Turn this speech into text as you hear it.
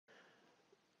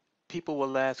people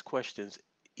will ask questions.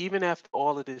 Even after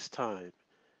all of this time,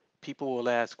 people will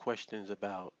ask questions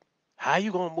about how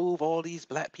you gonna move all these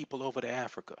black people over to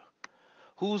Africa?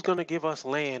 Who's gonna give us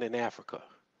land in Africa?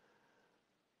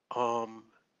 Um,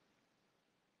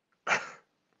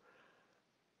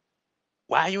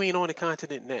 why you ain't on the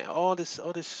continent now? All this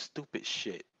stupid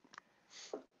shit,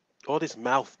 all this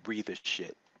mouth breather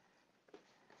shit.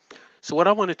 So what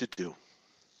I wanted to do,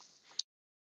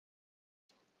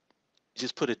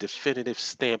 just put a definitive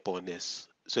stamp on this,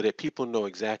 so that people know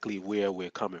exactly where we're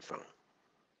coming from.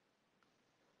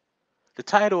 The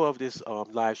title of this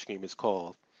live stream is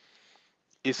called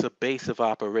 "It's a Base of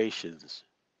Operations,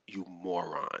 You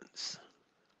Morons."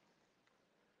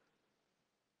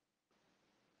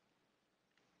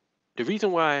 The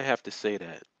reason why I have to say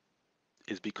that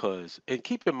is because, and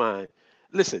keep in mind,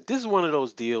 listen, this is one of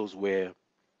those deals where,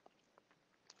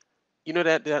 you know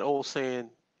that old saying,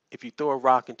 if you throw a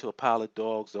rock into a pile of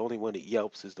dogs, the only one that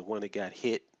yelps is the one that got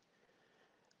hit.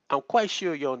 I'm quite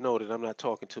sure y'all know that I'm not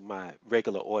talking to my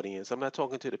regular audience. I'm not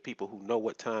talking to the people who know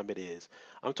what time it is.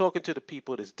 I'm talking to the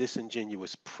people that's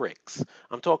disingenuous pricks.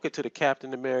 I'm talking to the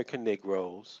Captain America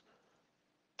Negroes.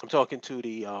 I'm talking to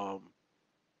the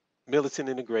militant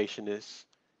integrationists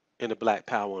and the Black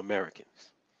Power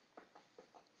Americans.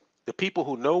 The people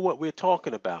who know what we're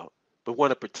talking about, but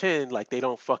want to pretend like they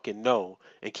don't fucking know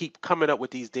and keep coming up with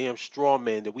these damn straw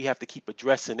men that we have to keep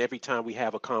addressing every time we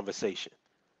have a conversation.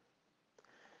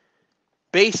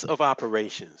 Base of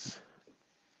operations.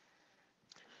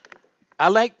 I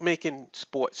like making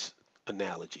sports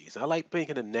analogies. I like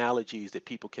making analogies that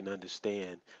people can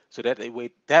understand, so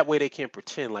that way they can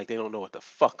pretend like they don't know what the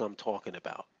fuck I'm talking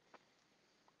about.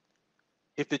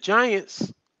 If the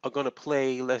Giants are going to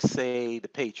play, let's say, the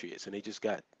Patriots, and they just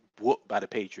got whooped by the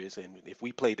Patriots, and if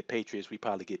we played the Patriots, we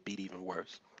probably get beat even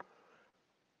worse.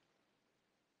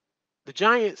 The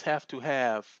Giants have to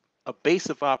have a base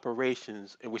of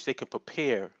operations in which they can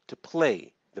prepare to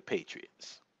play the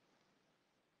Patriots.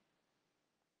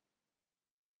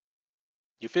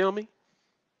 You feel me?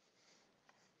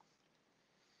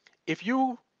 If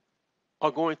you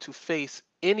are going to face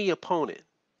any opponent,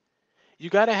 you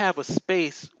got to have a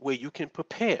space where you can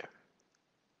prepare.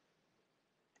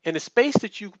 And the space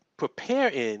that you prepare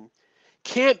in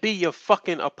can't be your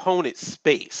fucking opponent's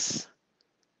space.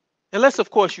 Unless,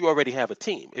 of course, you already have a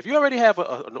team. If you already have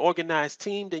an organized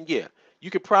team, then yeah,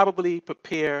 you could probably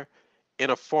prepare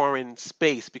in a foreign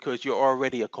space because you're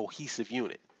already a cohesive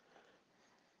unit.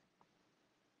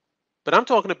 But I'm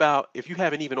talking about if you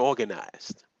haven't even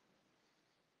organized,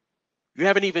 you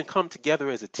haven't even come together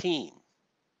as a team,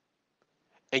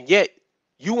 and yet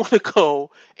you want to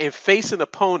go and face an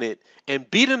opponent and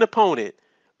beat an opponent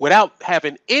without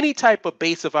having any type of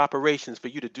base of operations for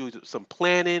you to do some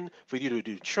planning, for you to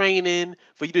do training,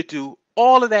 for you to do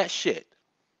all of that shit,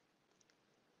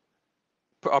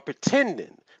 or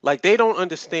pretending like they don't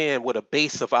understand what a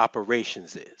base of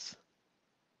operations is.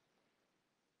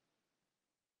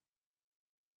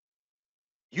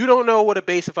 You don't know what a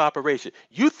base of operation.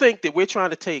 You think that we're trying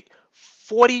to take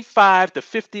 45 to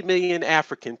 50 million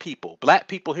African people, black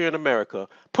people here in America,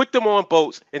 put them on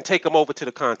boats and take them over to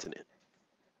the continent.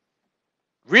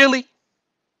 Really?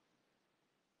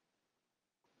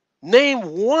 Name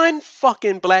one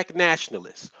fucking black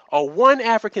nationalist or one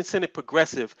African Senate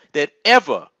progressive that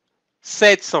ever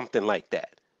said something like that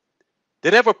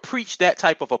ever preached that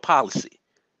type of a policy.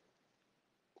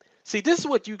 See, this is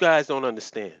what you guys don't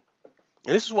understand.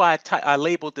 And this is why I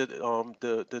labeled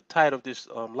the title of this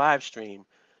live stream,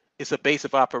 "It's a Base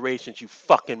of Operations, You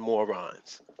Fucking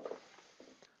Morons."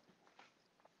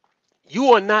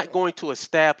 You are not going to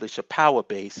establish a power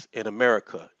base in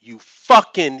America, you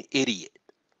fucking idiot.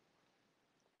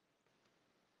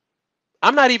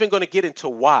 I'm not even going to get into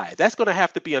why. That's going to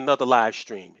have to be another live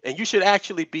stream. And you should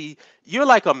actually you're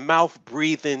like a mouth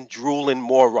breathing, drooling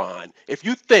moron if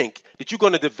you think that you're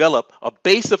going to develop a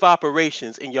base of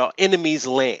operations in your enemy's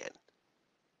land.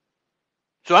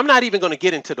 So I'm not even going to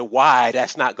get into the why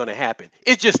that's not going to happen.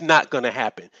 It's just not going to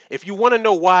happen. If you want to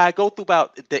know why, go through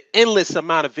about the endless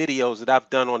amount of videos that I've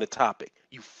done on the topic.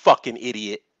 You fucking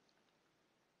idiot.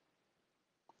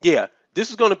 Yeah, this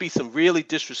is going to be some really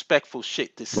disrespectful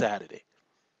shit this Saturday.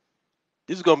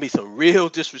 This is going to be some real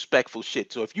disrespectful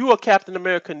shit. So if you're a Captain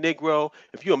America Negro,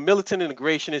 if you're a militant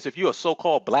integrationist, if you're a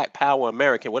so-called Black Power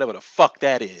American, whatever the fuck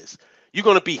that is, you're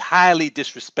going to be highly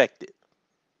disrespected.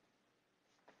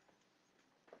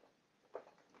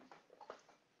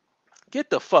 Get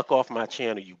the fuck off my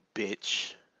channel, you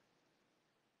bitch.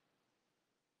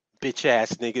 Bitch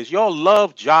ass niggas. Y'all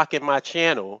love jocking my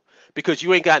channel because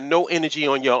you ain't got no energy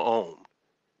on your own.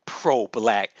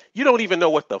 pro-black? You don't even know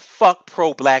what the fuck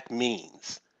pro-black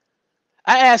means.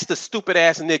 I asked the stupid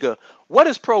ass nigga, what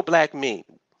does pro-black mean?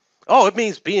 Oh, it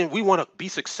means we want to be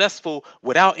successful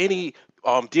without any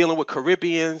dealing with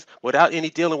Caribbeans, without any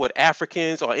dealing with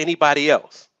Africans or anybody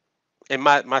else. And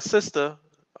my sister,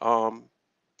 um,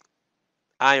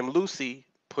 I am Lucy,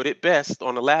 put it best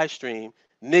on the live stream,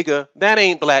 nigga, that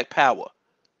ain't black power.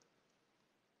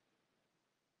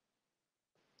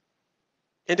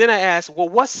 And then I asked, well,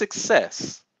 what's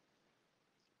success?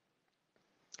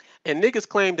 And niggas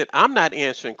claim that I'm not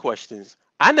answering questions.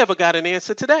 I never got an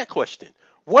answer to that question.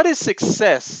 What is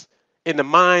success in the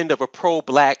mind of a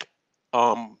pro-black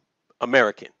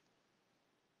American?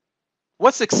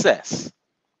 What's success?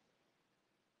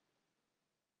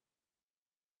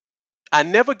 I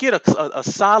never get a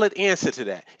solid answer to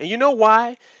that. And you know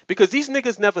why? Because these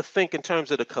niggas never think in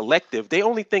terms of the collective. They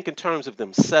only think in terms of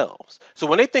themselves. So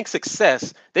when they think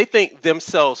success, they think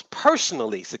themselves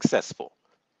personally successful.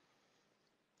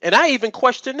 And I even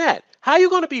question that. How are you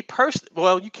going to be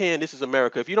well, you can. This is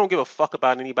America. If you don't give a fuck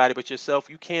about anybody but yourself,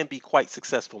 you can be quite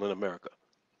successful in America.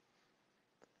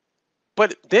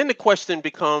 But then the question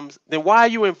becomes, then why are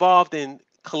you involved in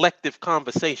collective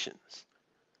conversations?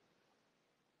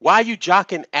 Why are you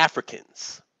jocking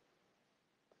Africans?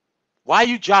 Why are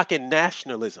you jocking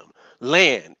nationalism,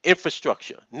 land,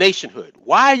 infrastructure, nationhood?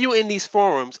 Why are you in these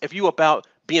forums if you about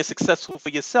being successful for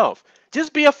yourself?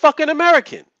 Just be a fucking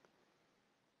American.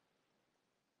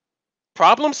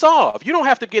 Problem solved. You don't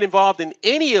have to get involved in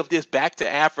any of this back to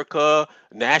Africa,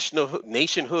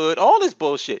 nationhood, all this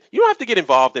bullshit. You don't have to get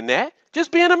involved in that.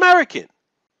 Just be an American.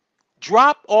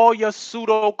 Drop all your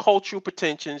pseudo cultural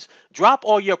pretensions. Drop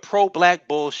all your pro-black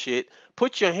bullshit.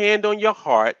 Put your hand on your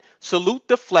heart. Salute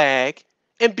the flag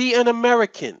and be an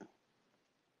American.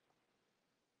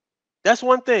 That's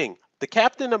one thing. The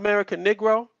Captain America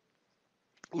Negro,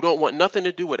 who don't want nothing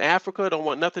to do with Africa, don't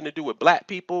want nothing to do with black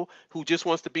people, who just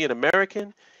wants to be an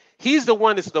American, he's the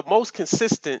one that's the most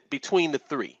consistent between the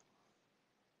three.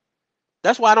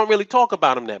 That's why I don't really talk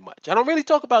about him that much. I don't really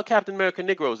talk about Captain America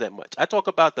Negroes that much. I talk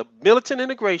about the militant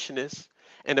integrationists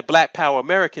and the Black Power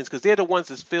Americans because they're the ones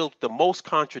that's filled with the most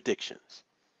contradictions.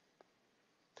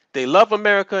 They love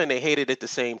America and they hate it at the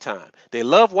same time. They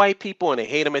love white people and they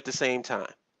hate them at the same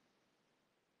time.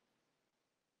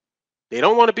 They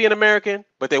don't want to be an American,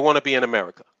 but they want to be in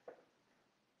America.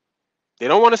 They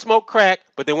don't want to smoke crack,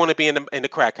 but they want to be in the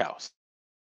crack house.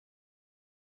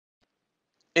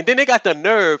 And then they got the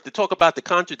nerve to talk about the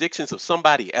contradictions of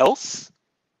somebody else.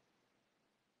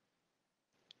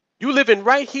 You living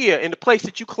right here in the place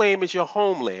that you claim is your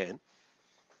homeland.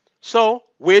 So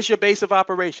where's your base of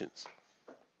operations?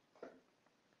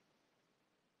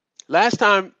 Last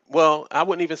time, well, I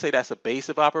wouldn't even say that's a base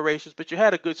of operations, but you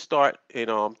had a good start in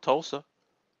Tulsa,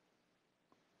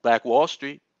 Black Wall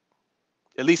Street.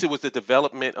 At least it was the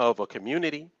development of a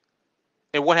community.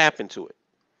 And what happened to it?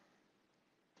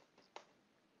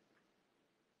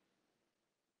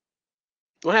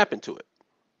 What happened to it?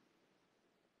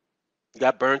 It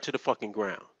got burned to the fucking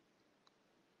ground.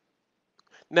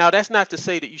 Now, that's not to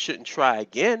say that you shouldn't try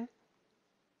again,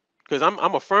 because I'm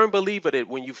a firm believer that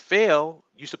when you fail,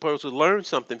 you're supposed to learn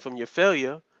something from your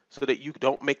failure so that you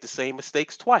don't make the same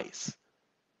mistakes twice.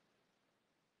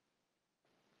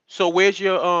 So where's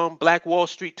your Black Wall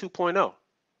Street 2.0?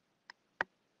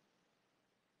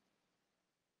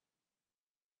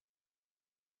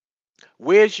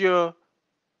 Where's your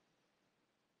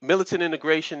militant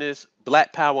integrationist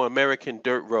Black Power American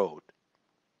Dirt Road?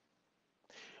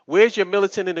 Where's your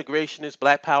militant integrationist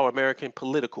Black Power American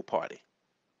political party?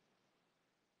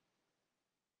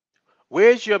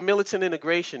 Where's your militant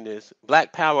integrationist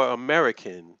Black Power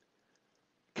American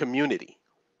community?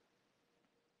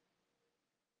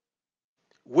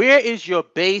 Where is your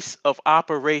base of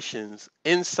operations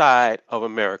inside of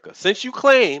America? Since you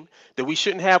claim that we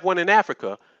shouldn't have one in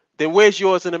Africa, then where's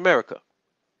yours in America?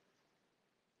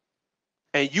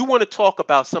 And you want to talk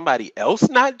about somebody else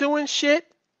not doing shit?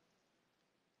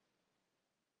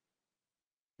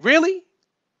 Really?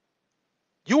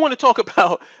 You want to talk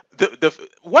about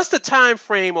what's the time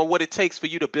frame on what it takes for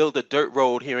you to build a dirt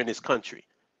road here in this country?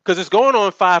 Because it's going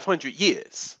on 500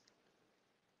 years.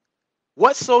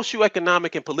 What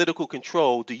socioeconomic and political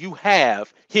control do you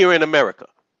have here in America?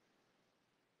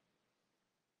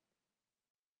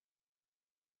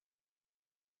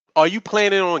 Are you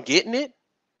planning on getting it?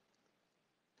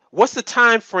 What's the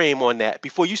time frame on that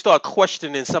before you start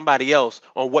questioning somebody else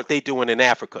on what they doing in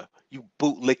Africa? You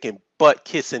bootlicking, butt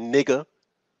kissing nigga.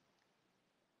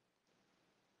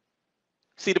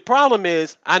 See, the problem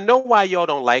is, I know why y'all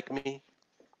don't like me.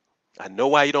 I know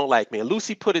why you don't like me. And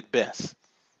Lucy put it best.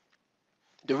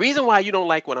 The reason why you don't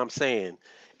like what I'm saying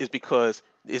is because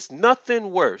it's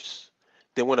nothing worse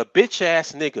than when a bitch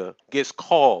ass nigga gets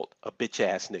called a bitch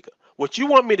ass nigga. What you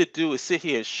want me to do is sit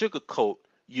here and sugarcoat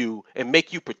you and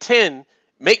make you pretend,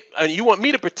 you want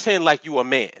me to pretend like you a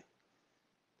man.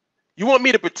 You want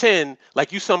me to pretend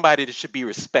like you somebody that should be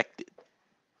respected.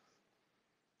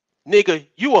 Nigga,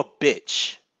 you a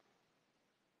bitch.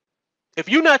 If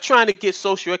you're not trying to get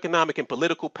socioeconomic and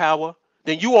political power,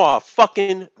 then you are a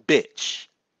fucking bitch.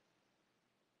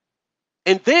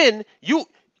 And then you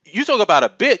talk about a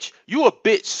bitch, you a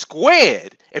bitch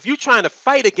squared if you're trying to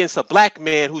fight against a black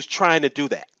man who's trying to do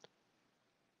that.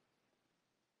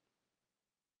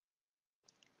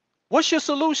 What's your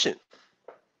solution?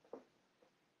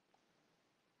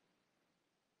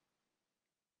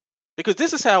 Because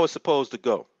this is how it's supposed to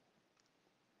go.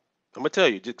 I'm gonna tell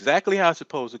you exactly how it's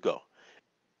supposed to go.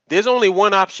 There's only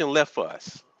one option left for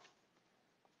us.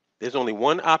 There's only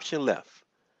one option left.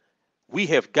 We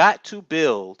have got to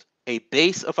build a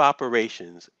base of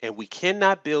operations, and we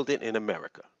cannot build it in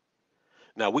America.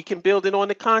 Now, we can build it on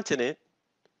the continent.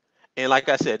 And like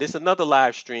I said, it's another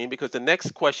live stream because the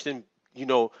next question,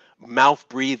 mouth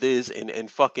breathers and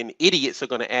fucking idiots are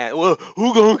going to ask, well,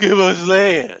 who going to give us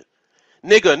land?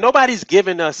 Nigga, nobody's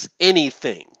giving us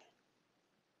anything.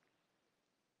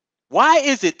 Why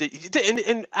is it that,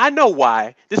 and I know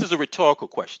why, this is a rhetorical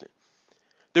question.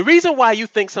 The reason why you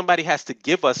think somebody has to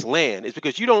give us land is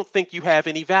because you don't think you have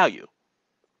any value.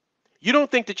 You don't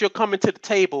think that you're coming to the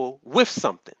table with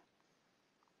something.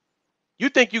 You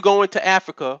think you go into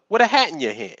Africa with a hat in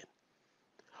your hand.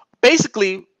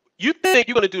 Basically, you think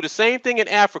you're going to do the same thing in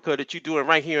Africa that you're doing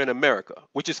right here in America,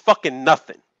 which is fucking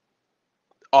nothing,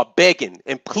 or begging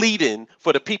and pleading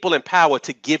for the people in power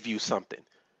to give you something.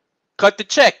 Cut the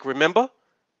check, remember?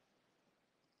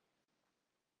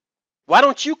 Why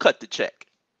don't you cut the check?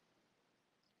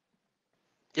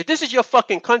 If this is your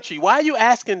fucking country, why are you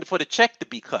asking for the check to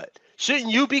be cut?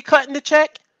 Shouldn't you be cutting the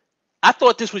check? I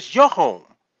thought this was your home.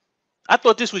 I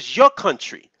thought this was your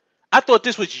country. I thought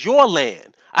this was your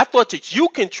land. I thought that you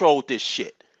controlled this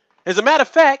shit. As a matter of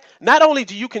fact, not only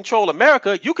do you control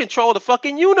America, you control the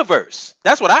fucking universe.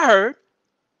 That's what I heard.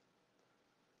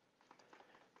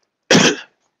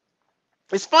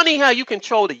 It's funny how you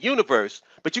control the universe,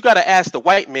 but you got to ask the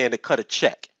white man to cut a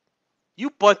check. You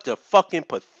bunch of fucking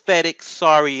pathetic,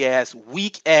 sorry ass,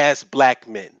 weak ass black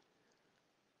men.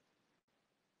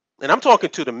 And I'm talking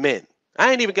to the men. I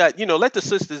ain't even got, let the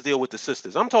sisters deal with the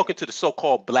sisters. I'm talking to the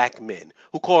so-called black men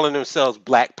who calling themselves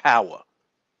black power.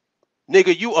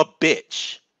 Nigga, you a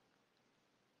bitch.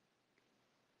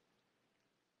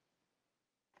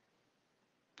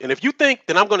 And if you think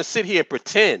that I'm going to sit here and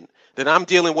pretend that I'm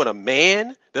dealing with a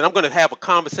man, that I'm going to have a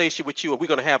conversation with you and we're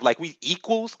going to have like we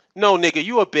equals, no, nigga,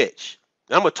 you a bitch.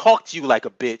 And I'm going to talk to you like a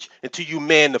bitch until you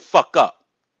man the fuck up.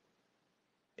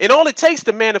 And all it takes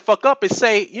to man the fuck up is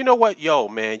say, you know what, yo,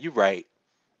 man, you right.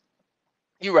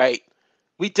 You right.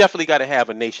 We definitely got to have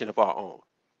a nation of our own.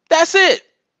 That's it.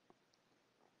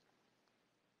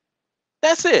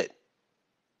 That's it.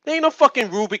 There ain't no fucking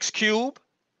Rubik's Cube.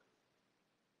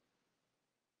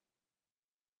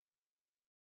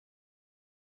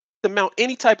 To mount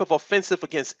any type of offensive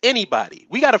against anybody.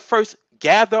 We got to first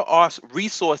gather our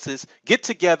resources, get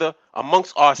together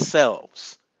amongst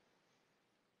ourselves.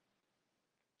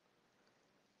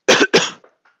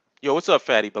 Yo, what's up,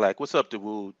 Fatty Black? What's up,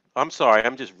 Dawood? I'm sorry,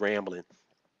 I'm just rambling.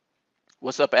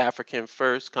 What's up, African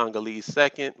first, Congolese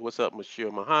second? What's up,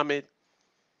 Monsieur Muhammad?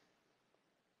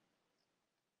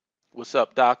 What's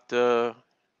up, Dr.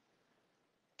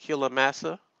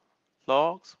 Killamassa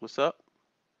Logs? What's up?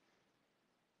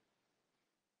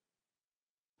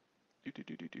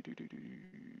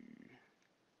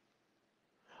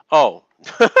 Oh,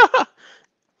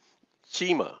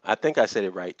 Chima. I think I said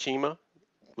it right. Chima.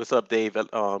 What's up, Dave?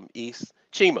 East.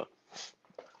 Chima.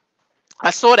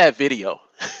 I saw that video.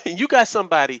 And you got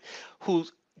somebody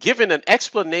who's given an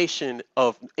explanation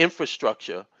of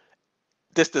infrastructure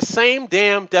that's the same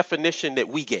damn definition that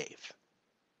we gave.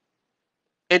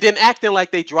 And then acting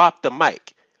like they dropped the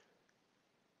mic.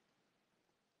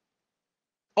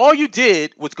 All you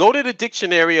did was go to the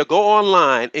dictionary or go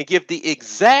online and give the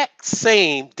exact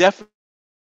same definition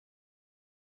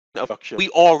of structure we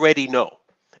already know.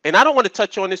 And I don't want to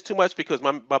touch on this too much because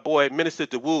my boy Minister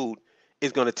Dawood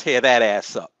is going to tear that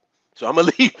ass up. So I'm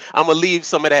gonna leave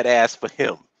some of that ass for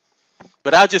him.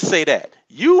 But I'll just say that.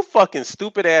 You fucking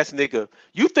stupid ass nigga,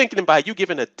 you thinking about you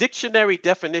giving a dictionary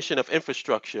definition of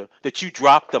infrastructure that you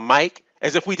dropped the mic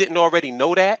as if we didn't already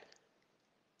know that?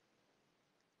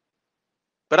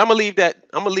 But I'm gonna leave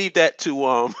that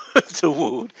to to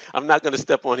Wood. I'm not gonna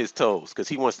step on his toes because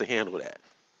he wants to handle that.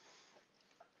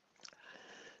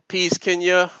 Peace,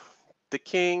 Kenya, the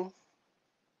king.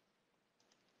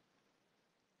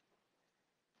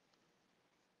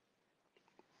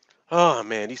 Oh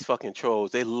man, these fucking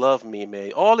trolls, they love me,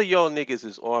 man. All of y'all niggas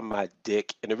is on my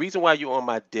dick. And the reason why you on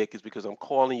my dick is because I'm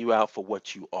calling you out for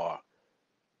what you are.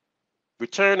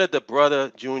 Return of the brother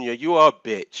Junior, you are a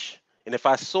bitch. And if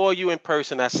I saw you in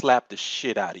person, I slap the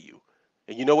shit out of you.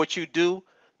 And you know what you do?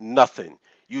 Nothing.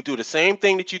 You do the same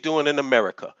thing that you're doing in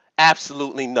America.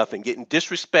 Absolutely nothing. Getting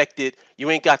disrespected. You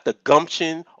ain't got the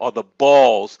gumption or the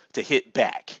balls to hit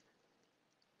back.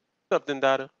 Something,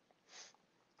 Dada.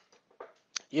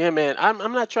 Yeah, man. I'm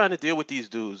not trying to deal with these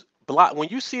dudes. Block when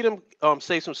you see them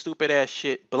say some stupid ass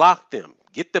shit. Block them.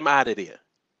 Get them out of there.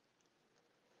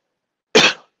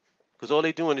 Because all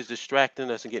they're doing is distracting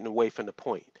us and getting away from the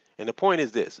point. And the point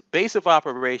is this: base of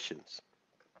operations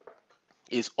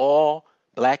is all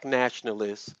black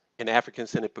nationalists and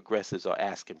African-centered progressives are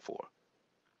asking for.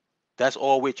 That's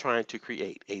all we're trying to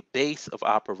create, a base of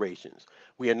operations.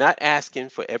 We are not asking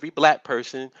for every black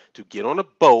person to get on a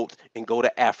boat and go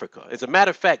to Africa. As a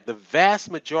matter of fact, the vast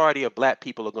majority of black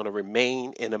people are going to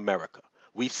remain in America.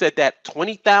 We've said that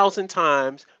 20,000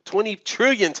 times, 20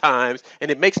 trillion times,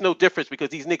 and it makes no difference because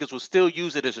these niggas will still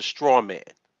use it as a straw man.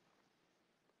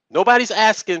 Nobody's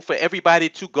asking for everybody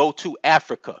to go to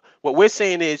Africa. What we're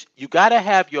saying is you got to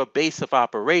have your base of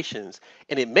operations,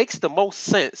 and it makes the most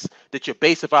sense that your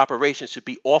base of operations should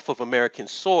be off of American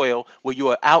soil where you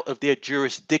are out of their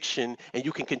jurisdiction and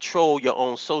you can control your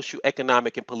own social,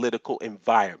 economic, and political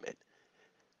environment.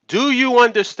 Do you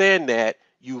understand that,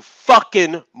 you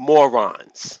fucking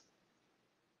morons?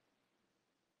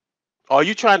 Are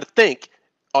you trying to think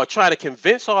or trying to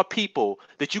convince our people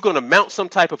that you're going to mount some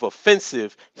type of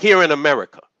offensive here in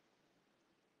America?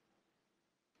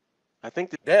 I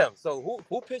think Damn. So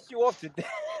who pissed you off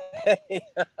today?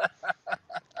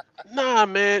 Nah,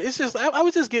 man, it's just I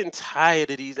was just getting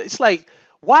tired of these. It's like,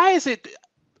 why is it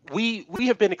we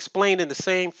have been explaining the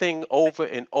same thing over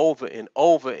and over and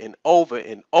over and over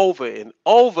and over and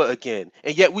over again,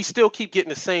 and yet we still keep getting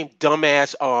the same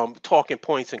dumbass talking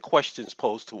points and questions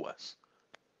posed to us.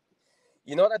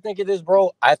 You know what I think it is,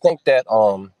 bro? I think that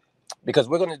because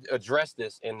we're going to address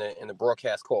this in the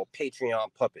broadcast called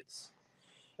Patreon Puppets,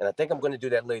 and I think I'm going to do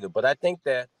that later. But I think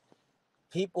that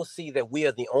people see that we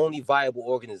are the only viable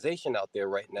organization out there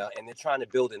right now, and they're trying to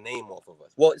build a name off of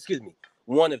us. Well, excuse me,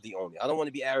 one of the only. I don't want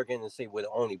to be arrogant and say we're the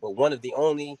only, but one of the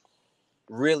only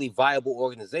really viable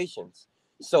organizations.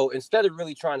 So instead of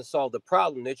really trying to solve the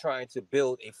problem, they're trying to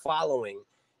build a following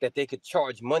that they could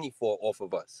charge money for off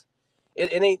of us.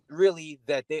 It ain't really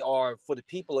that they are for the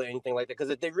people or anything like that. Because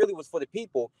if they really was for the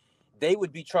people, they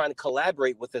would be trying to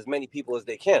collaborate with as many people as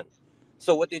they can.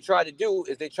 So what they try to do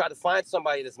is they try to find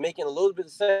somebody that's making a little bit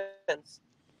of sense,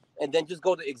 and then just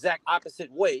go the exact opposite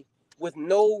way with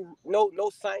no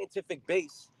scientific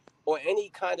base or any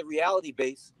kind of reality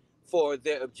base for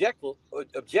their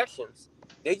objections.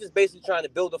 They just basically trying to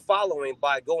build a following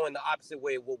by going the opposite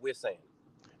way of what we're saying.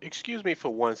 Excuse me for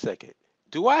 1 second.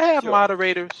 Do I have Sure.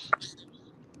 moderators?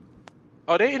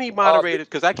 Are there any Uh, moderators?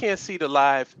 Because I can't see the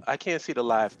live. I can't see the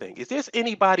live thing. Is there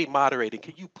anybody moderating?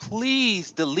 Can you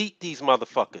please delete these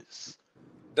motherfuckers?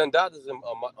 Dundada is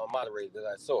a moderator that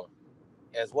I saw,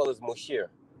 as well as Moshir.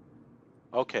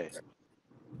 Okay.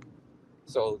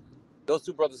 So those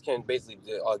two brothers can basically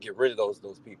get rid of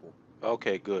those people.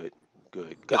 Okay, good,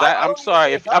 good. Now, Because I I'm don't even see sorry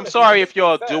the if I'm comments. They sorry delete if pretty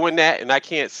y'all fast. doing that and I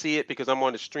can't see it because I'm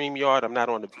on the stream yard. I'm not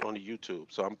on the YouTube,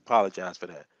 so I apologize for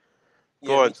that.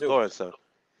 Yeah, me too. Go on, sir.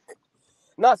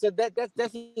 No, so that's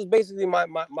just basically my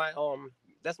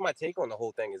that's my take on the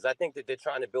whole thing. Is I think that they're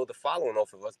trying to build a following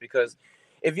off of us because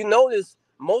if you notice,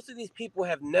 most of these people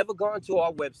have never gone to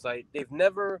our website. They've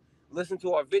never listened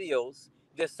to our videos.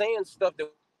 They're saying stuff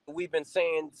that we've been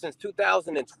saying since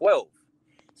 2012.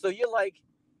 So you're like,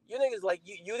 you niggas like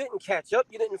you didn't catch up.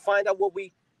 You didn't find out what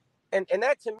we and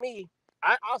that to me,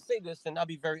 I'll say this and I'll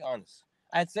be very honest.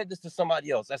 I had said this to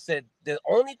somebody else. I said the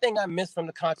only thing I miss from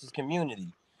the conscious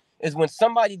community is when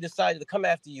somebody decided to come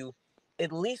after you,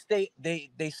 at least they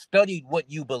studied what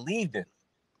you believed in.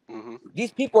 Hmm.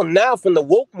 These people now from the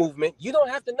woke movement, you don't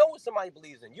have to know what somebody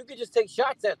believes in. You could just take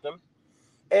shots at them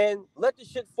and let the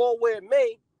shit fall where it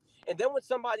may. And then when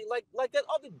somebody like that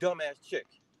other dumbass chick,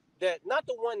 that not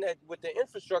the one that with the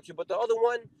infrastructure, but the other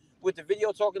one with the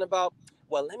video talking about,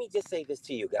 well, let me just say this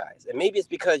to you guys, and maybe it's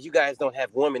because you guys don't have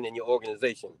women in your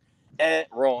organization.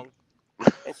 Wrong.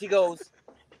 And she goes,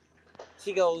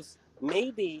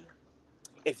 maybe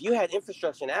if you had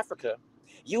infrastructure in Africa,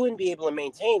 you wouldn't be able to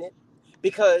maintain it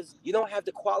because you don't have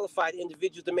the qualified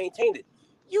individuals to maintain it.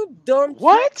 You dumb chick.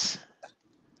 What?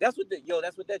 That's what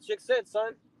that chick said,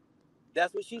 son.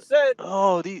 That's what she said.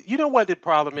 Oh, you know what the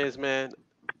problem is, man?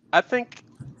 I think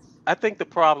I think the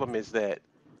problem is that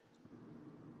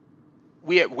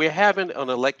we're having an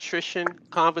electrician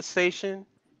conversation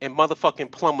and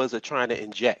motherfucking plumbers are trying to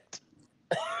inject.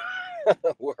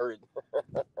 Word.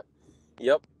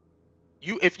 Yep.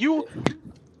 You if you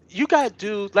got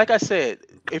dudes like I said,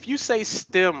 if you say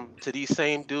STEM to these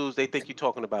same dudes, they think you're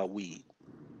talking about weed.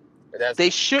 That's They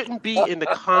shouldn't be in the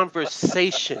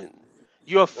conversation.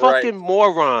 You're a right. fucking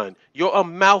moron. You're a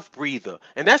mouth breather.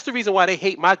 And that's the reason why they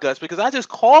hate my guts because I just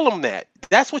call them that.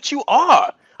 That's what you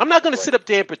are. I'm not going to sit Right. up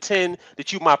there and pretend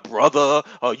that you my brother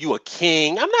or you a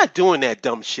king. I'm not doing that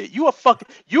dumb shit. You're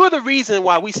the reason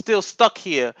why we still stuck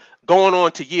here going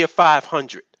on to year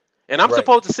 500. And I'm Right.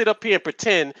 supposed to sit up here and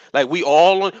pretend like we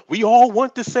all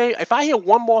want the same. If I hear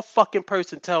one more fucking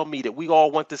person tell me that we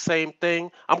all want the same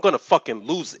thing, I'm going to fucking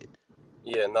lose it.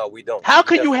 Yeah. No, we don't. How We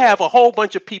can you definitely have don't. a whole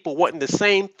bunch of people wanting the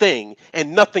same thing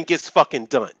and nothing gets fucking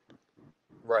done?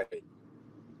 Right.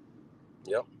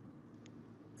 Yep.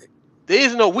 There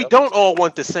is no, we Yep. don't all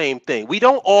want the same thing. We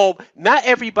don't all, not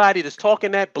everybody that's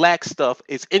talking that black stuff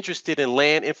is interested in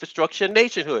land, infrastructure, and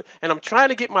nationhood. And I'm trying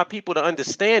to get my people to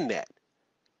understand that.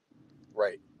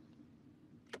 Right.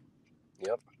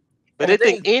 Yep. But And they the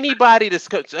thing think is,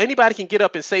 anybody can get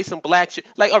up and say some black shit.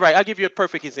 Like, all right, I'll give you a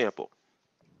perfect example.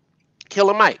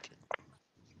 Killer Mike.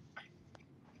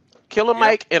 Killer yep.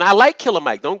 Mike, and I like Killer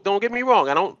Mike. Don't get me wrong.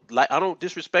 I don't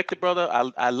disrespect the brother.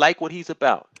 I like what he's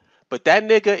about. But that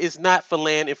nigga is not for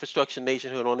land infrastructure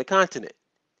nationhood on the continent.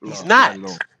 He's No, not at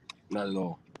all. not. Not at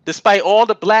all. Despite all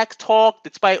the black talk,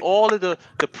 despite all of the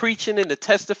preaching and the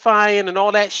testifying and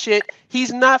all that shit,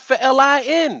 he's not for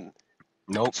LIN.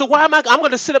 Nope. So why am I'm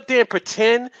gonna sit up there and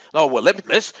pretend? Oh well,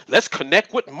 let's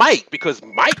connect with Mike because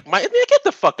Mike, man, get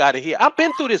the fuck out of here. I've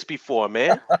been through this before,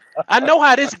 man. I know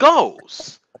how this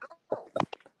goes.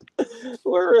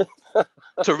 We're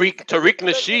let me Tariq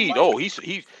connect with Nasheed. Mike. Oh,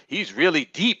 he's really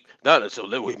deep. No, so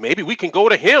maybe we can go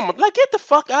to him. I'm like, get the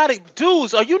fuck out of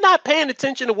dudes. Are you not paying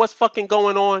attention to what's fucking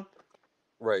going on?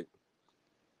 Right.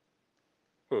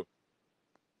 Hmm.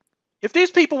 If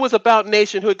these people was about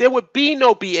nationhood, there would be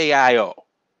no BAIO.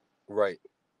 Right.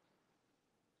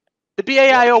 The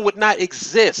Yep. BAIO would not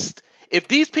exist. If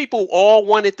these people all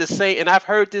wanted to say, and I've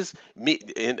heard this,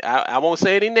 and I won't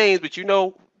say any names, but you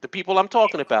know the people I'm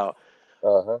talking about,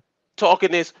 Uh huh.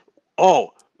 talking this,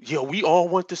 oh, yeah, we all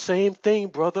want the same thing,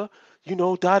 brother. You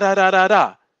know, da da da da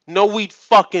da. No, we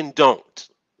fucking don't.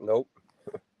 Nope.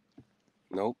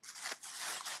 Nope.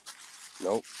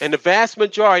 Nope. And the vast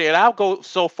majority, and I'll go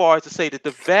so far as to say that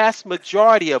the vast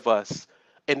majority of us,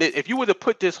 and if you were to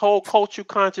put this whole culture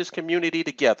conscious community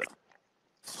together,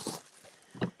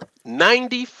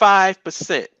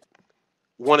 95%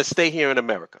 want to stay here in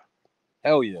America.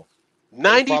 Hell yeah.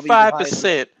 And it's probably even higher than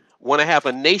that. 95% want to have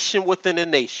a nation within a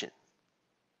nation.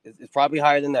 It's probably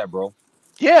higher than that, bro.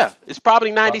 Yeah, it's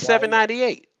probably Probably higher 97, than that.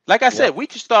 98. Like I Yep. said, we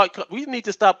need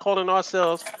to stop calling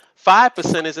ourselves 5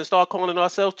 percenters and start calling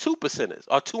ourselves 2 percenters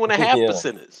or two and a half Yeah.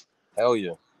 percenters. Hell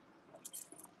yeah.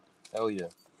 Hell yeah.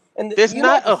 And There's you know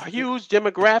not what? a huge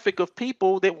demographic of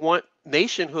people that want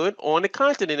nationhood on the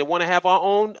continent and want to have our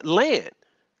own land.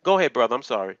 Go ahead, brother. I'm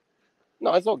sorry.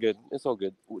 No, it's all good. It's all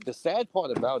good. The sad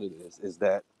part about it is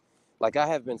that, like I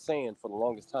have been saying for the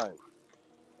longest time,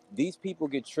 these people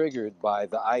get triggered by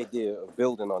the idea of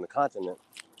building on the continent,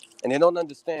 and they don't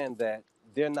understand that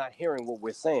they're not hearing what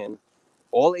we're saying.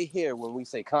 All they hear when we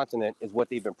say continent is what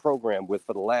they've been programmed with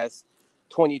for the last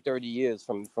 20, 30 years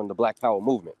from the Black Power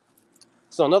movement.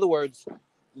 So, in other words,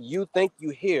 you think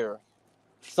you hear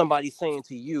somebody saying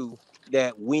to you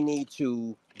that we need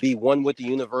to be one with the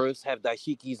universe, have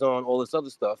dashikis on, all this other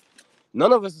stuff.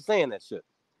 None of us are saying that shit.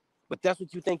 But that's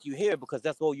what you think you hear because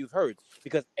that's all you've heard.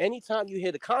 Because anytime you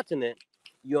hear the continent,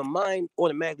 your mind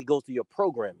automatically goes to your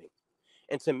programming.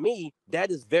 And to me,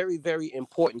 that is very, very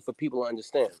important for people to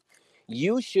understand.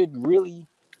 You should really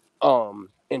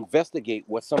investigate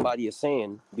what somebody is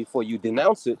saying before you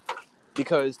denounce it.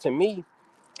 Because to me,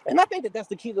 and I think that that's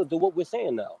the key to what we're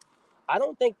saying now. I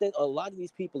don't think that a lot of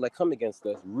these people that come against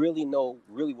us really know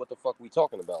really what the fuck we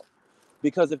talking about.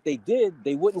 Because if they did,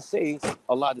 they wouldn't say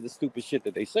a lot of the stupid shit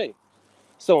that they say.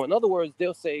 So in other words,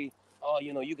 they'll say, "Oh,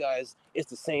 you know, you guys, it's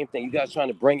the same thing. You guys trying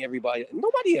to bring everybody."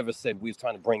 Nobody ever said we was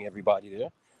trying to bring everybody there.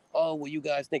 Oh, well, you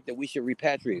guys think that we should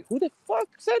repatriate? Who the fuck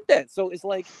said that? So it's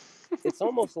like, it's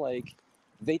almost like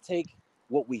they take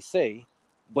what we say,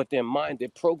 but their mind, their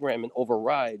programming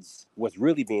overrides what's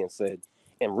really being said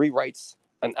and rewrites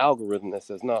an algorithm that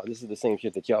says, "No, this is the same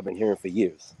shit that y'all been hearing for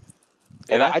years."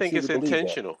 And And I I think truly it's believe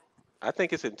that. intentional. I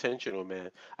think it's intentional,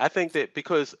 man. I think that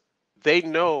because they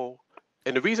know.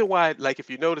 And the reason why, like, if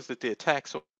you notice that the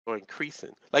attacks are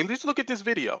increasing, like, let's look at this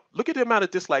video. Look at the amount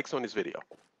of dislikes on this video.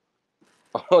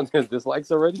 Oh, there's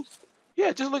dislikes already.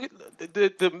 Yeah, just look at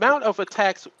the amount of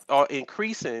attacks are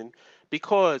increasing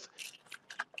because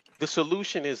the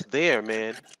solution is there,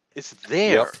 man. It's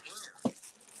Yep. there.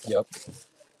 Yep.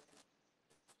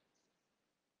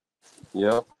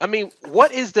 Yep. I mean,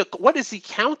 what is the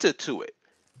counter to it?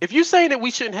 If you're saying that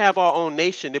we shouldn't have our own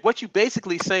nation, if what you're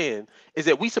basically saying is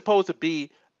that we supposed to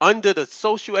be under the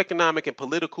socioeconomic and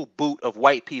political boot of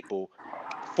white people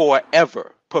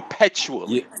forever,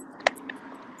 Yeah. perpetually,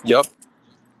 Yep.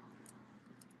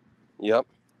 Yep.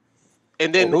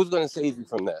 and And then who's gonna save you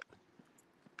from that?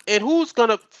 and who's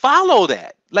gonna follow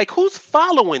that? Like, who's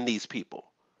following these people?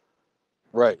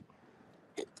 Right.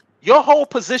 Your whole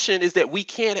position is that we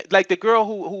can't, like the girl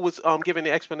who was giving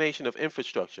the explanation of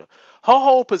infrastructure. Her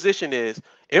whole position is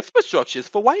infrastructure is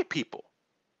for white people.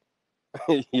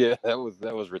 Yeah, that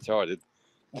was retarded.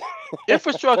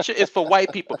 Infrastructure is for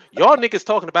white people. Y'all niggas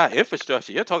talking about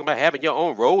infrastructure. You're talking about having your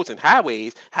own roads and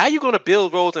highways. How you gonna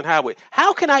build roads and highways?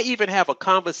 How can I even have a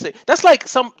conversation? That's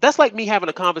like me having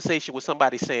a conversation with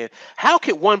somebody saying, "How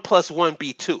could one plus one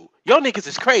be two?" Y'all niggas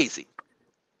is crazy.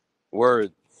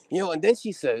 Word. And then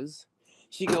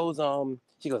she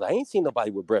goes, I ain't seen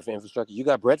nobody with bread for infrastructure. You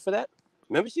got bread for that?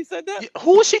 Remember she said that?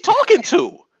 Who is she talking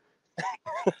to?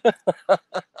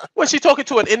 Was she talking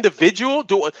to an individual?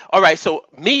 All right, so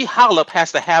me Hollop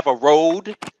has to have a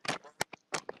road.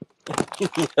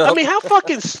 I Yep. mean, how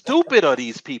fucking stupid are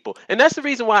these people? And that's the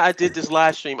reason why I did this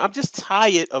live stream. I'm just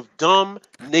tired of dumb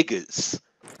niggas.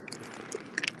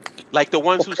 Like the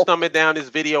ones who stomach down this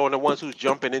video and the ones who's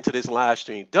jumping into this live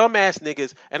stream. Dumbass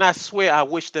niggas. And I swear I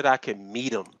wish that I could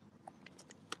meet them.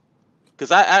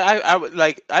 Because I would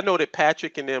like, I know that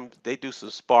Patrick and them, they do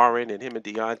some sparring and him and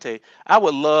Deontay. I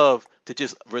would love to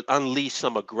just unleash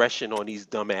some aggression on these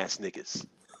dumbass niggas.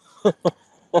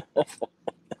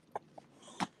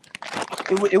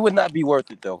 It would not be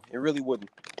worth it though. It really wouldn't.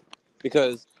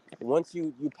 Because once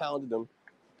you pounded them,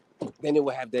 then it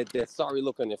would have that sorry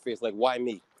look on their face, like, why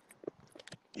me?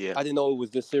 Yeah. I didn't know it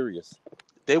was this serious.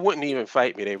 They wouldn't even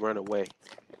fight me. They run away.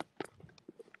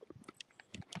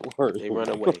 Word. They run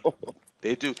away.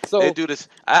 They do. They So do this.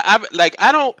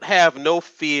 I don't have no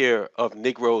fear of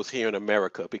Negroes here in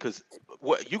America because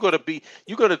what you're gonna be,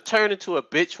 you're gonna turn into a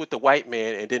bitch with the white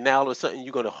man, and then now all of a sudden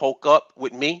you're gonna hulk up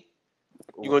with me.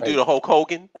 You're gonna do right. the Hulk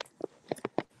Hogan.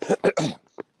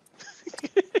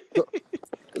 So,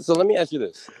 so let me ask you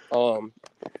this.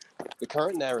 The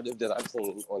current narrative that I've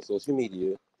seen on social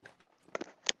media,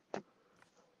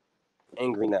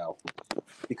 angry now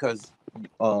because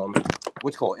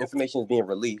what's called information is being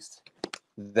released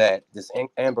that this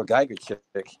Amber Geiger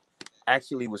chick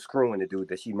actually was screwing the dude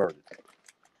that she murdered,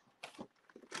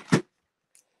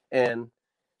 and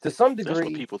to some That's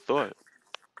what degree, people thought.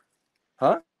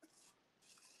 huh?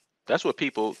 That's what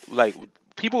people like.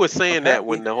 People were saying that Apparently,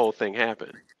 when the whole thing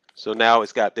happened. So now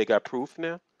they got proof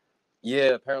now. yeah.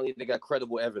 Apparently, they got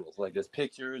credible evidence, like there's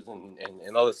pictures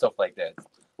and other stuff like that.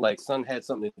 Like, son had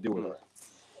something to do with Hmm. her,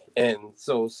 and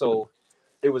so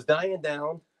it was dying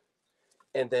down,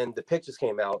 and then the pictures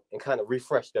came out and kind of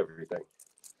refreshed everything.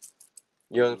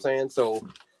 You know what I'm Hmm. saying?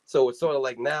 So it's sort of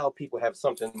like now people have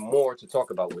something more to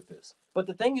talk about with this. But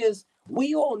the thing is,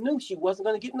 we all knew she wasn't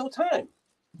going to get no time.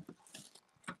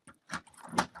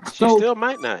 She So still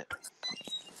might not.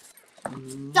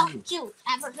 Don't you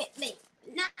ever hit me.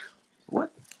 Now.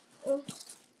 what?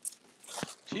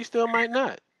 She still might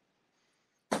not.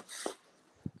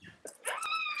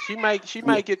 She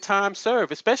Yeah, might get time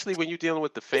served, especially when you're dealing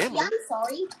with the Yeah, family. I'm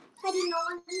sorry. I didn't know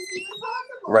this was even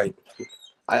possible. right.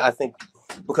 I think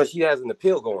because she has an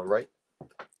appeal going, right?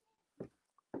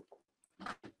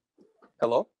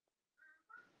 Hello,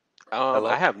 I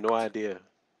hello. have no idea.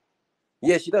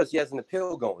 Yeah, she does. She has an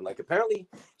appeal going. Like, apparently,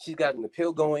 she's got an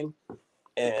appeal going,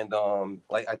 and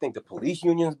like, I think the police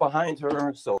union's behind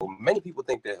her. So many people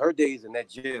think that her days in that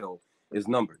jail is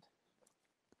numbered.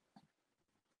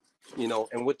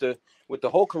 And with the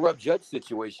whole corrupt judge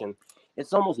situation,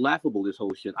 it's almost laughable, this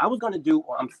whole shit.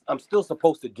 I'm still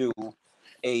supposed to do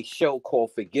a show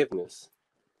called Forgiveness,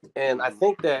 and I Hmm.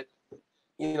 think that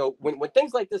when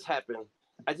things like this happen,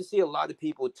 I just see a lot of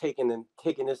people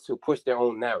taking this to push their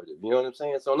own narrative. You know what I'm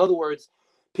saying? So in other words,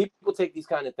 people take these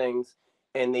kind of things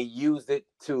and they use it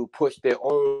to push their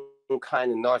own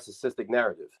kind of narcissistic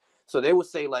narrative. So they would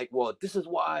say, like, well, this is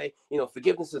why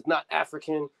forgiveness is not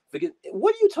African.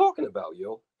 What are you talking about,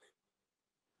 yo?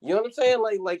 You know what I'm saying?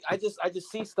 Like I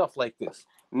just see stuff like this.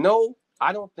 No,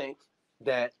 I don't think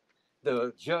that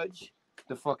the judge,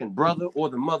 the fucking brother, or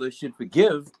the mother should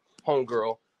forgive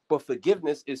homegirl but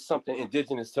forgiveness is something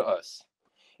indigenous to us,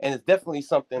 and it's definitely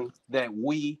something that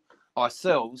we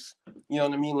ourselves, you know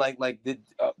what I mean,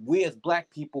 we as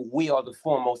black people, we are the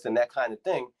foremost in that kind of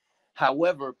thing.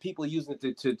 However, people using it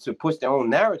to push their own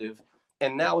narrative,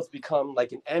 and now it's become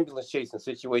like an ambulance chasing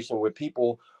situation where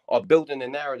people are building a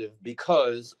narrative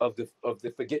because of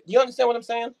the forget. You understand what I'm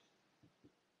saying?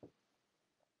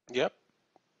 Yep.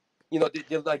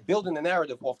 They're like building a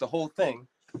narrative off the whole thing,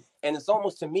 and it's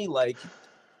almost to me like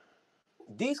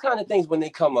these kind of things when they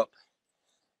come up.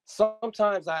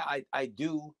 Sometimes I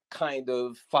do kind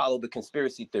of follow the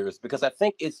conspiracy theorists because I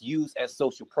think it's used as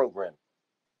social programming.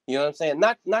 You know what I'm saying?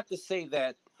 Not to say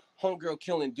that homegirl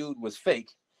killing dude was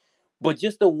fake, but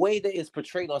just the way that it's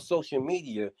portrayed on social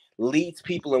media leads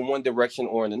people in one direction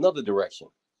or in another direction.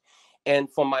 And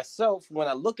for myself, when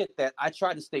I look at that, I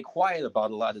try to stay quiet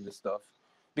about a lot of this stuff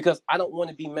because I don't want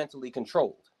to be mentally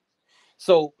controlled.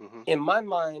 So Hmm. in my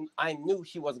mind, I knew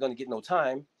she wasn't going to get no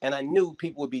time, and I knew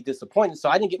people would be disappointed. So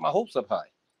I didn't get my hopes up high.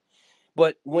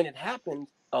 But when it happened,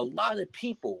 a lot of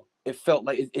people, it felt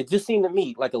like it just seemed to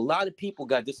me like a lot of people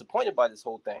got disappointed by this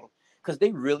whole thing because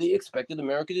they really expected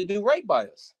America to do right by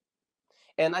us.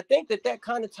 And I think that that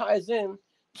kind of ties in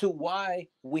to why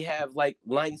we have like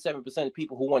 97% of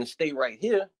people who want to stay right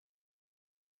here.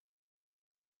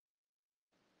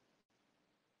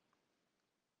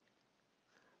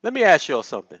 Let me ask y'all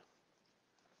something.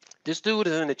 This dude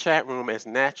is in the chat room as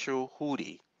Natural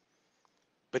Hootie,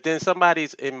 but then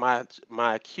somebody's in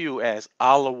my queue as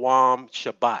Alawam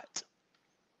Shabbat.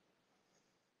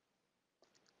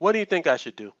 What do you think I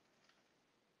should do?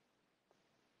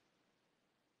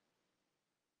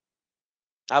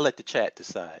 I'll let the chat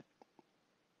decide.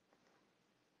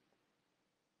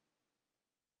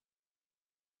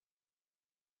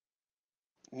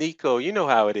 Nico, you know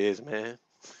how it is, man.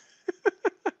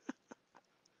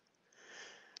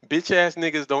 Bitch ass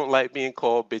niggas don't like being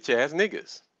called bitch ass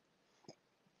niggas.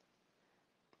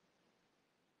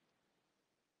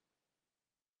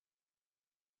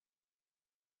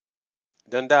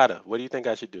 Dundada, what do you think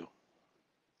I should do?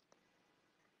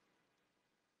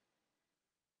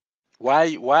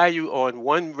 Why are you on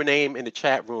one name in the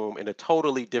chat room and a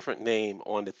totally different name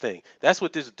on the thing? That's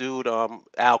what this dude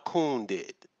Alquan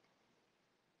did.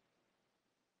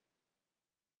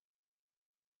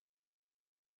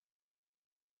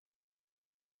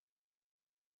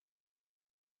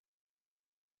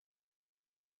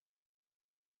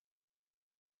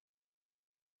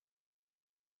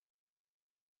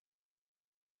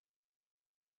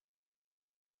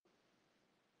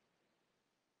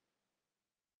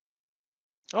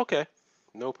 Okay,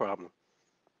 no problem.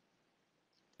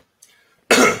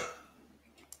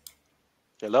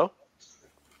 Hello?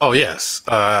 Oh yes.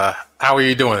 How are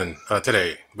you doing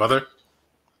today, brother?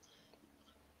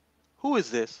 Who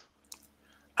is this?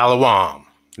 Alawam,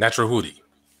 Natural Hootie.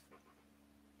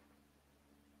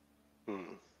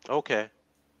 Hmm. Okay.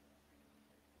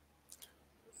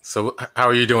 So how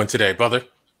are you doing today, brother?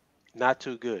 Not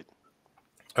too good.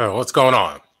 Oh, what's going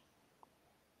on?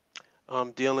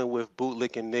 I'm dealing with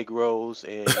bootlicking Negroes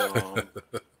and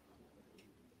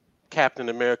Captain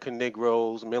America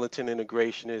Negroes, militant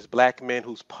integrationists, black men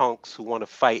who's punks who want to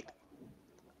fight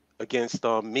against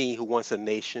me who wants a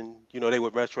nation. They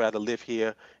would much rather live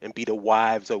here and be the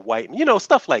wives of white,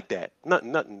 stuff like that.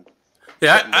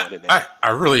 Yeah, Nothing I, more than that. I,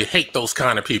 I really hate those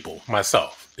kind of people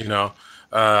myself.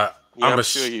 Uh, Yeah, I'm I'm a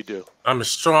sure you do. I'm a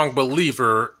strong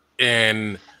believer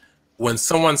in when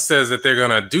someone says that they're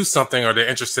gonna do something or they're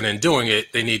interested in doing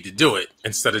it, they need to do it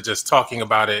instead of just talking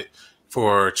about it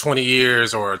for 20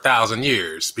 years or 1,000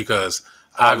 years because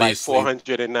Or like obviously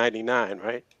 499,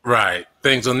 right? right.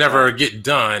 Things will never Right. get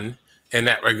done in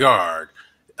that regard.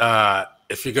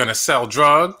 If you're going to sell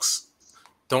drugs,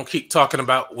 don't keep talking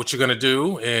about what you're going to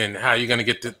do and how you're going to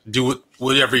get to do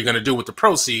whatever you're going to do with the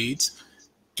proceeds.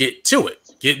 Get to it.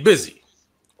 Get busy.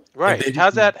 And Right. then,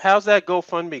 How's that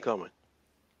GoFundMe coming?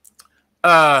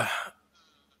 uh,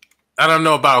 I don't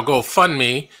know about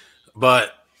GoFundMe,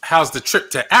 but how's the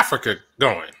trip to Africa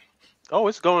going? Oh,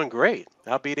 it's going great.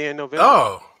 I'll be there in November.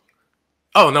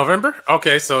 Oh, November.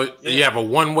 Okay, so you Yeah. have a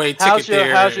one-way How's ticket your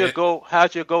how's your there. go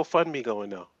how's your GoFundMe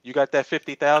going though? You got that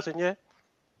 50,000 yet?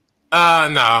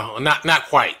 No, not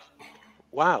quite.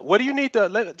 Wow. What do you need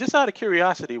just out of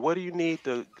curiosity, what do you need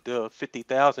the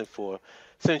 50,000 for?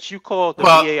 Since you called the Well,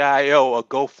 B.A.I.O a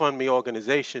GoFundMe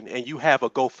organization and you have a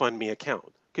GoFundMe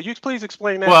account. Could you please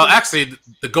explain that Well, to me? actually,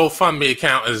 the GoFundMe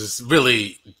account is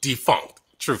really defunct.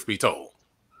 Truth be told,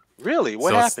 Really?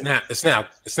 What so it's happened?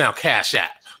 now Cash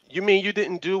App. You mean you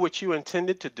didn't do what you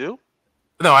intended to do?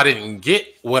 No, I didn't get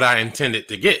what I intended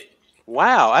to get.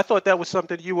 Wow, I thought that was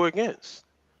something you were against.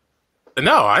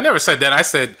 No, I never said that. I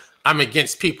said I'm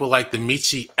against people like the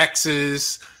Michi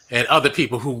X's and other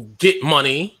people who get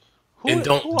money and Who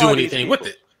don't do are these anything with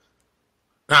people? it.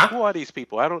 Huh? Who are these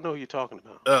people? I don't know who you're talking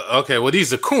about. Okay, well,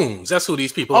 these are coons. That's who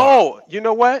these people are. Oh, you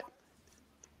know what?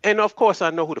 And of course, I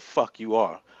know who the fuck you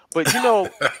are. But you know,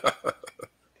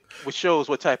 which shows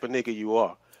what type of nigga you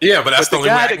are. Yeah, but that's But the only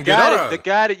way I can get the on.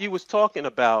 guy that you was talking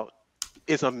about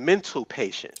is a mental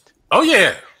patient. Oh,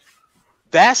 yeah.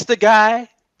 That's the guy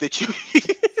that you.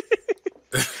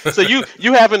 So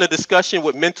you having a discussion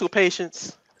with mental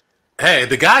patients? Hey,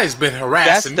 the guy's been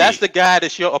harassing That's me. the guy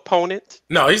that's your opponent.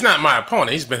 No, he's not my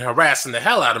opponent. He's been harassing the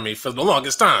hell out of me for the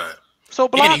longest time. So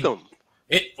And block him.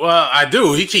 well, I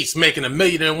do. He keeps making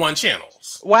 1,000,001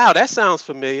 channels. Wow, that sounds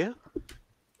familiar.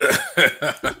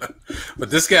 But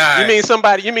this guy. You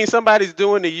mean somebody's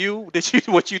doing to you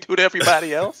what you do to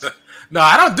everybody else? No,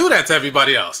 I don't do that to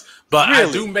everybody else. But Really?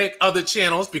 I do make other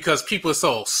channels because people are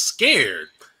so scared.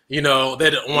 You know,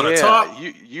 they don't want to Yeah, talk.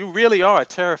 you really are a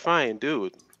terrifying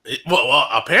dude. Well,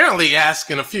 apparently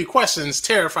asking a few questions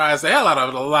terrifies the hell out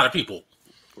of a lot of people.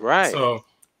 Right. So,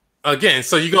 again,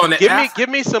 so you go into Give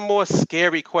me some more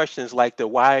scary questions like the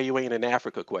why you ain't in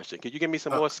Africa question. Could you give me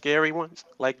some more scary ones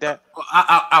like that?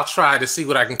 I'll try to see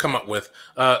what I can come up with.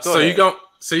 So ahead.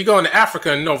 you go into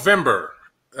Africa in November.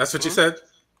 That's what you said?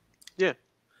 Yeah,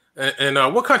 And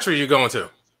what country are you going to?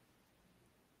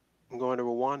 I'm going to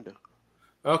Rwanda.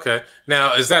 Okay.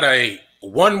 Now, is that a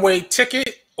one-way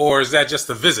ticket or is that just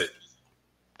a visit?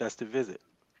 That's the visit.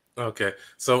 Okay.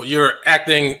 So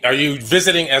are you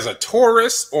visiting as a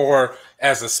tourist or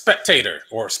as a spectator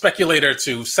or speculator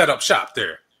to set up shop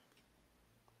there?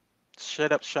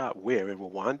 Shut up shop where? In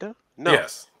Rwanda? No.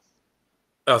 Yes.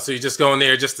 Oh, so you're just going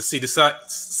there just to see the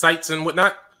sights and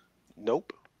whatnot?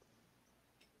 Nope.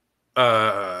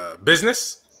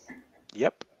 Business?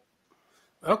 Yep.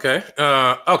 Okay.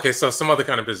 Okay, so some other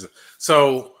kind of business.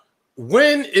 So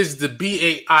when is the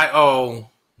B.A.I.O.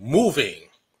 moving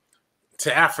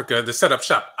to Africa to set up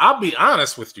shop? I'll be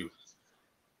honest with you.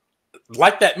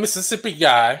 Like that Mississippi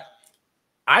guy,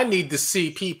 I need to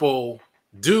see people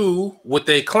do what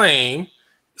they claim,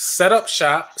 set up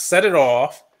shop, set it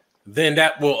off, then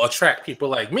that will attract people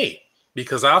like me.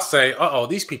 Because I'll say, uh-oh,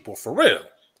 these people for real.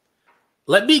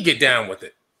 Let me get down with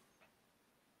it.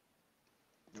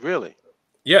 Really?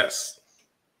 Yes.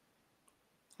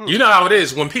 You know how it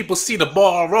is. When people see the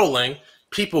ball rolling,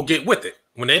 people get with it.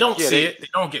 When they don't see it, they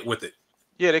don't get with it.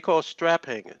 Yeah, they call strap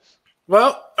hangers.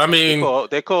 Well, I mean,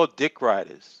 they call dick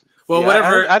riders. well, Yeah,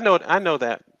 whatever. I know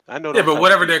that. I know. Yeah, but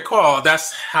whatever they're called,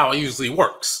 that's how it usually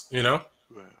works. You know.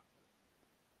 Right.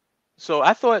 So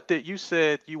I thought that you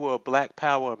said you were a Black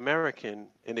Power American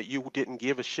and that you didn't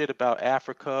give a shit about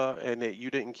Africa and that you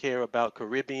didn't care about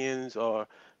Caribbeans or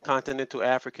continental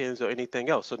Africans or anything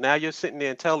else. So now you're sitting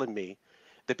there and telling me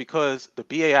that because the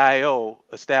B.A.I.O.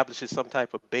 establishes some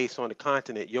type of base on the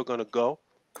continent, you're going to go.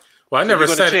 Well, I never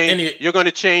said any. You're going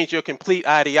to change your complete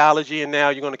ideology, and now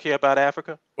you're going to care about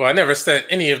Africa? Well, I never said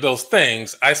any of those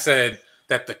things. I said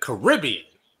that the Caribbean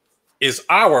is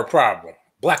our problem,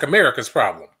 Black America's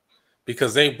problem,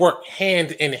 because they work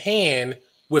hand in hand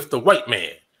with the white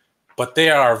man, but they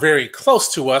are very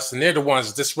close to us, and they're the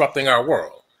ones disrupting our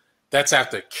world. That's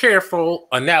after careful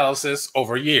analysis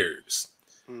over years.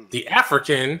 The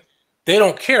African, they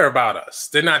don't care about us.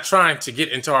 They're not trying to get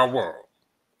into our world.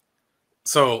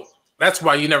 So that's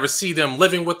why you never see them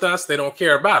living with us. They don't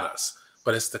care about us.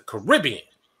 But it's the Caribbean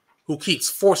who keeps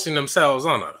forcing themselves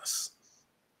on us.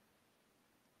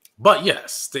 But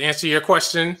yes, to answer your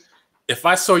question, if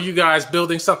I saw you guys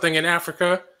building something in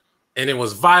Africa and it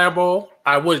was viable,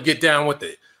 I would get down with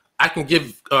it. I can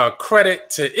give credit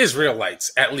to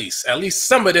Israelites, at least. At least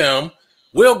some of them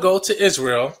will go to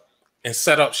Israel and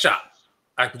set up shop.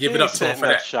 I can give it up to them for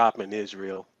that. Shop in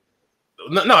Israel.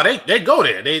 No, they go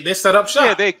there. They set up shop.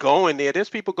 Yeah, they going there. There's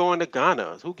people going to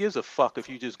Ghana. Who gives a fuck if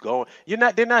you just go?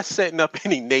 They're not setting up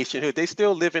any nationhood. They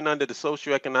still living under the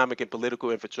socioeconomic and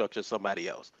political infrastructure of somebody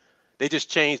else. They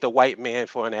just changed the white man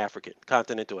for an African,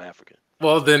 continental African.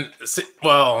 Well,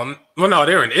 no,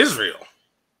 they're in Israel.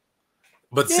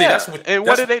 But yeah. See, that's what. And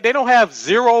what do they? They don't have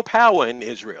zero power in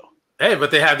Israel. Hey, but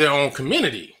they have their own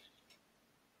community.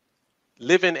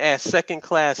 Living as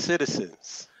second-class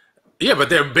citizens. Yeah, but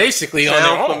they're basically on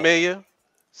their own. Familiar?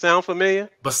 Sound familiar?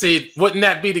 But see, wouldn't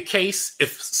that be the case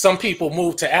if some people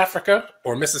moved to Africa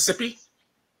or Mississippi?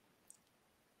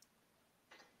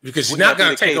 Because you're not going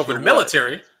to take over the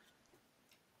military.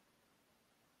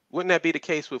 Wouldn't that be the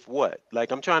case with what?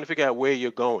 Like, I'm trying to figure out where you're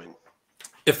going.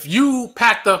 If you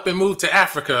packed up and moved to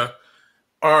Africa,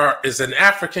 or is an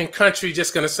African country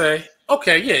just going to say,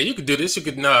 okay, yeah, you can do this. You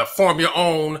can form your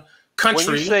own When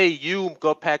you country. say you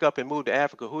go pack up and move to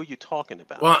Africa, who are you talking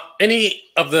about? Well, any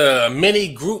of the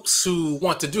many groups who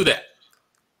want to do that.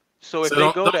 So if So they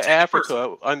don't go don't to take it personally.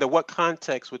 Africa, under what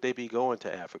context would they be going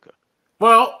to Africa?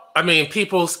 Well, I mean,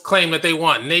 people claim that they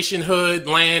want nationhood,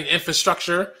 land,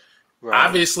 infrastructure. Right.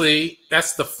 Obviously,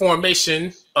 that's the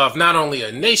formation of not only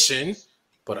a nation,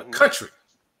 but a Hmm. country.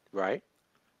 Right.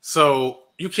 So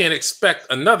you can't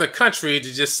expect another country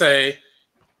to just say,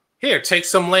 here, take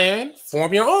some land,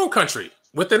 form your own country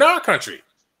within our country.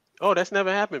 Oh, that's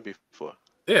never happened before.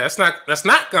 Yeah, that's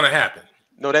not gonna happen.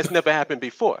 No, that's never happened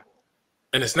before.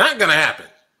 And it's not gonna happen.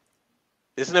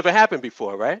 It's never happened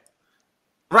before, right?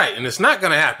 Right, and it's not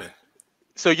gonna happen.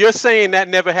 So you're saying that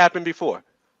never happened before?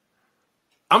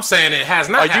 I'm saying it has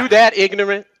Are not you happened. that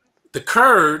ignorant? The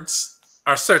Kurds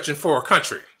are searching for a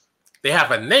country. They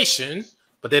have a nation,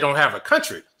 but they don't have a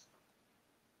country.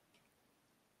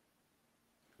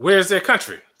 Where's their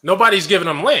country? Nobody's giving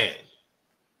them land.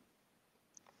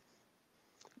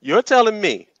 You're telling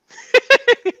me.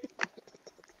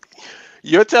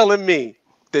 You're telling me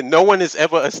that no one has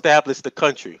ever established a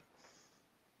country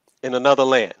in another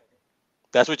land.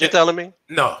 That's what you're Yeah, telling me?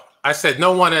 no, I said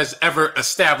no one has ever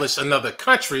established another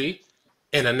country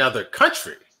in another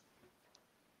country.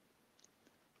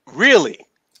 Really?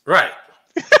 Right.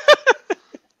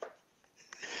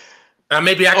 Now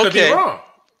maybe I could be Okay. wrong.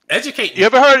 Educate You me.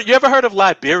 ever heard of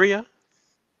Liberia?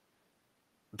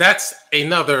 That's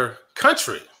another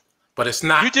country, but it's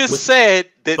not You just with. said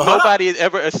that But hold nobody has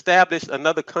ever established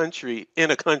another country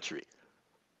in a country.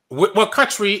 up. What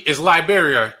country is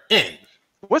Liberia in?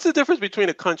 What's the difference between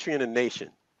a country and a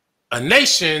nation? A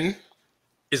nation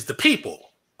is the people.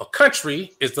 A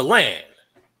country is the land.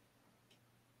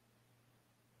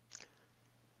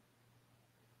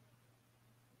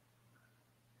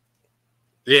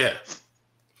 Yeah.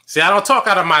 See, I don't talk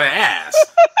out of my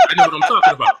ass. I know what I'm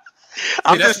talking about. See,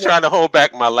 I'm that's just trying to hold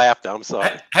back my laughter. I'm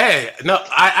sorry. hey, no,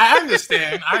 I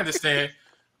understand. I understand.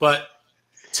 But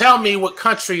tell me what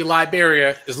country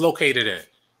Liberia is located in,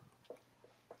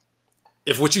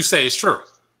 if what you say is true.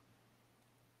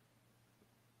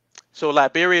 So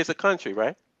Liberia is a country,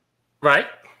 right? Right?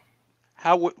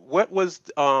 What was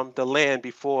the land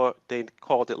before they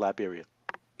called it Liberia?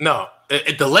 No,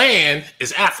 the land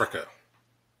is Africa.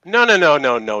 No, no, no,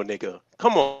 no, no, nigga.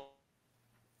 Come on.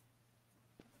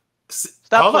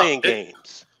 Stop Hold up. playing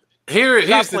games. Here's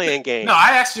Stop the thing. playing No,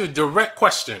 I games. asked you a direct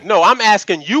question, No, I'm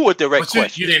asking you a direct but you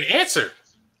question. didn't answer.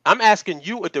 I'm asking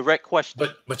you a direct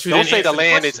question. But you Don't didn't say the answer the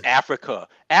land is question. Africa.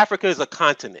 Africa is a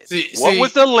continent. See, What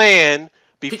was see, the land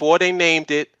pe- before they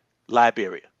named it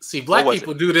Liberia? see, What black was it?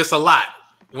 people do this a lot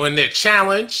when they're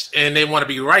challenged and they want to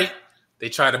be right. They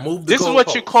try to move the This is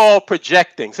what you goalposts. call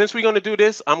projecting. Since we're going to do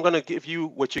this, I'm going to give you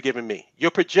what you're giving me.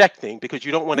 You're projecting because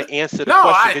you don't want to answer the No,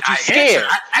 question because you're I answered. scared.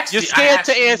 You're I scared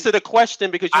to asked you. answer the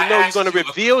question because you I know you're going to asked you.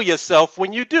 reveal yourself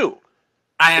when you do.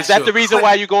 I Is asked that you a the reason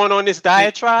why you're going on this see,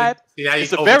 diatribe? see how you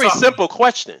It's a over very talking me. simple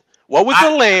question. What was the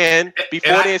I land and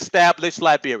before they established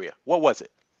Liberia? What was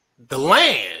it? the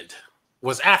land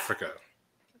was Africa.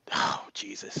 Oh,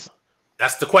 Jesus.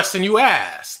 That's the question you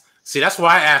asked. See, that's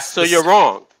why So you're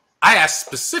wrong. I asked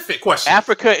specific questions.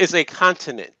 Africa is a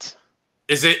continent.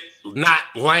 Is it not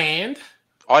land?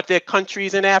 Are there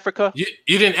countries in Africa?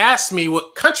 You didn't ask me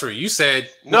what country. You said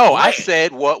what No, I land.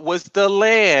 said what was the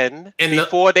land In the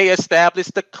before they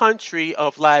established the country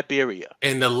of Liberia?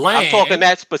 in the I'm talking land,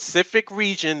 that specific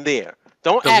region there.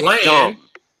 Don't the act land, dumb.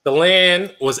 the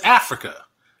land was Africa.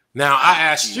 Now I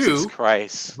asked Jesus you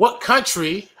Christ. what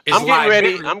country is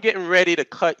Liberia? I'm getting ready to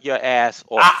cut your ass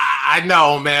I, off. I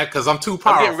know, man, because I'm too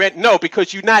I'm getting powerful. ready. No,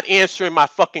 because you're not answering my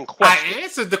fucking question. I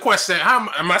answered the question. How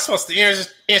am I supposed to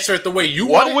answer it the way you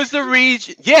want What it? was the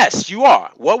region? Yes, you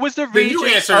are. What was the Then you region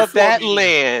answer it of for that me.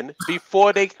 Then. land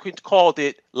before they called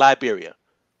it Liberia?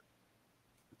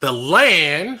 The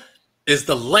land is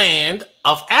the land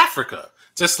of Africa,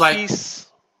 just like Peace.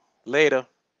 Later.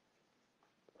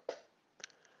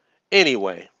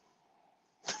 Anyway,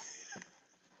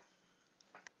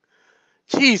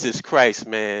 Jesus Christ,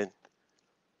 man.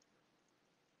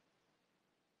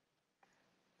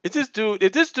 Is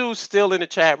this dude still in the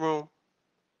chat room?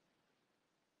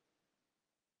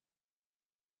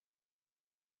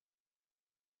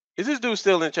 Is this dude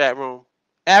still in the chat room?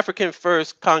 African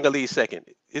first, Congolese second.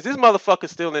 Is this motherfucker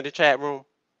still in the chat room?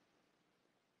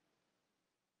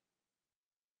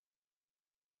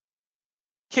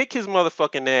 Kick his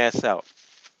motherfucking ass out.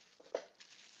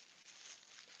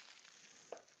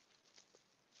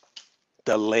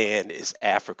 The land is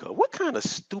Africa. What kind of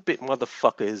stupid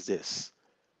motherfucker is this?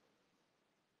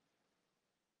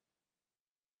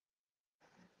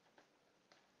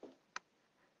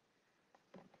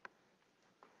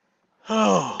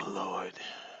 Oh Lord.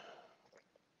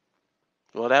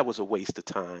 Well, that was a waste of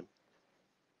time.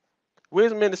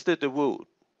 Where's Minister DeWood?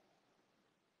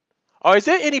 Or is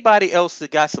there anybody else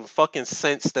that got some fucking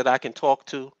sense that I can talk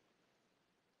to?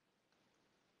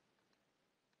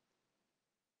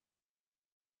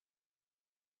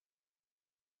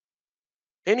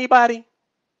 Anybody?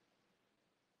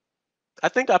 I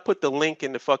think I put the link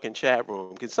in the fucking chat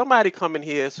room. Can somebody come in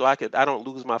here so I don't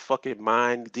lose my fucking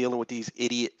mind dealing with these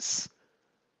idiots?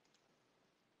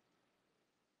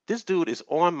 This dude is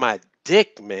on my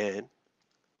dick, man.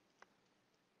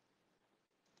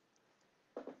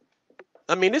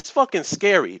 I mean, it's fucking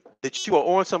scary that you are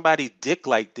on somebody's dick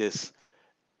like this,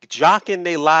 jocking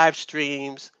their live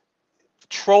streams,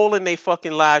 trolling their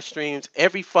fucking live streams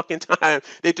every fucking time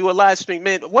they do a live stream.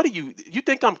 Man, what are you? You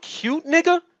think I'm cute,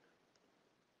 nigga?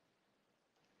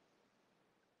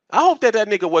 I hope that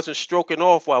nigga wasn't stroking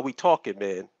off while we talking,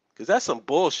 man. Cause that's some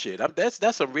bullshit.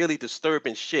 That's some really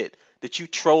disturbing shit that you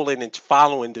trolling and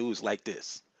following dudes like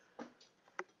this.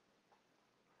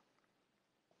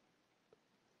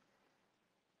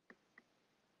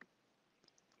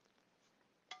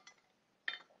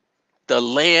 The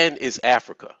land is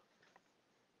Africa.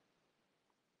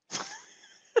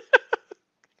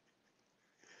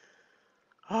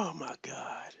 Oh my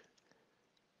God.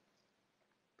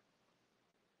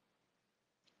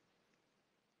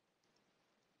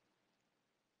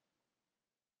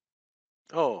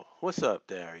 Oh, what's up,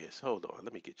 Darius? Hold on,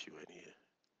 let me get you in here.